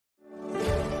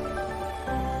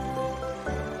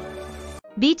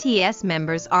BTS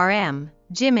members RM,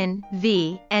 Jimin,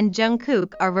 V, and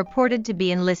Jungkook are reported to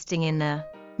be enlisting in the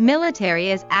military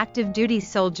as active duty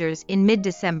soldiers in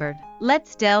mid-December.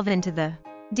 Let's delve into the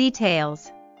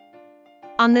details.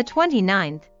 On the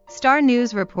 29th, Star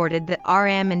News reported that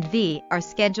RM and V are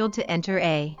scheduled to enter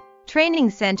a training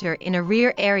center in a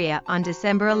rear area on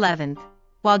December 11th,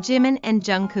 while Jimin and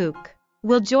Jungkook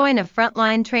will join a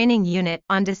frontline training unit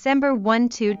on December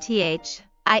 1-2th.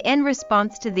 In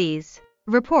response to these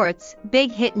reports,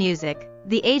 Big Hit Music,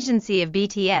 the agency of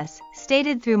BTS,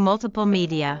 stated through multiple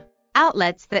media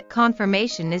outlets that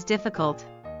confirmation is difficult.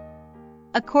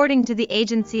 According to the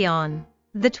agency, on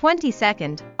the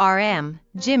 22nd, RM,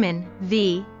 Jimin,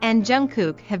 V, and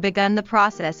Jungkook have begun the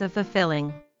process of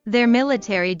fulfilling their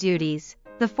military duties.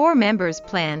 The four members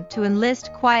plan to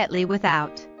enlist quietly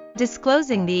without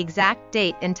disclosing the exact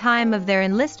date and time of their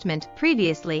enlistment.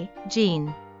 Previously,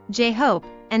 Jimin, J-Hope,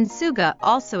 and Suga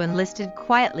also enlisted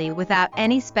quietly without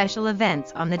any special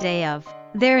events on the day of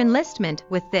their enlistment.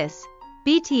 With this,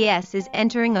 BTS is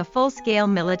entering a full-scale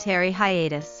military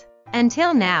hiatus.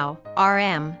 Until now,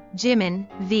 RM, Jimin,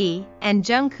 V, and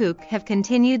Jungkook have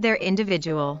continued their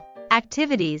individual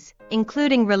activities,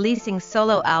 including releasing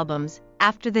solo albums.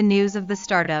 After the news of the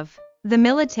start of the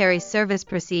military service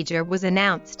procedure was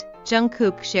announced,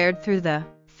 Jungkook shared through the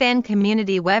fan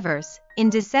community Weverse, "In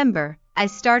December, I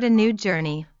start a new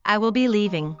journey. I will be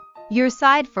leaving your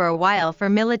side for a while for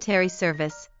military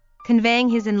service," conveying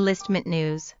his enlistment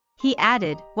news. He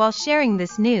added, "While sharing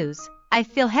this news, I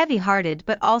feel heavy-hearted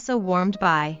but also warmed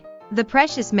by the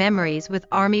precious memories with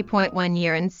Army. 1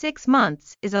 year and 6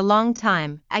 months is a long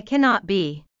time. I cannot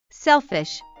be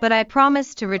selfish, but I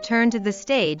promise to return to the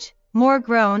stage, more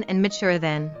grown and mature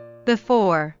than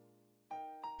before."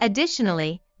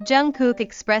 Additionally, Jungkook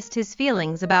expressed his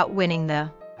feelings about winning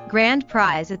the grand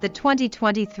prize at the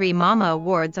 2023 Mama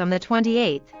Awards on the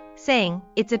 28th, saying,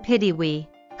 "It's a pity we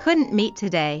couldn't meet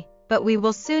today, but we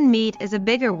will soon meet as a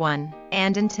bigger one,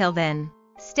 and until then,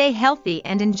 stay healthy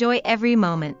and enjoy every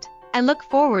moment. I look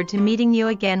forward to meeting you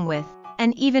again with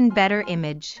an even better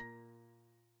image."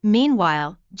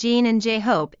 Meanwhile, Jimin and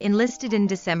J-Hope enlisted in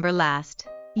December last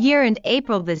year and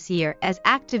April this year as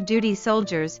active duty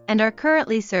soldiers and are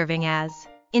currently serving as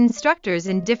instructors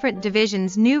in different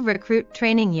divisions' new recruit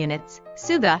training units.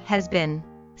 Suga has been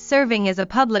serving as a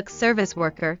public service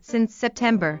worker since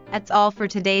September. That's all for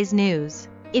today's news.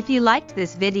 If you liked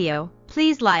this video,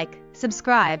 please like,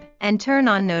 subscribe, and turn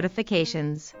on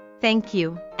notifications. Thank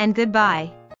you, and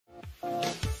goodbye.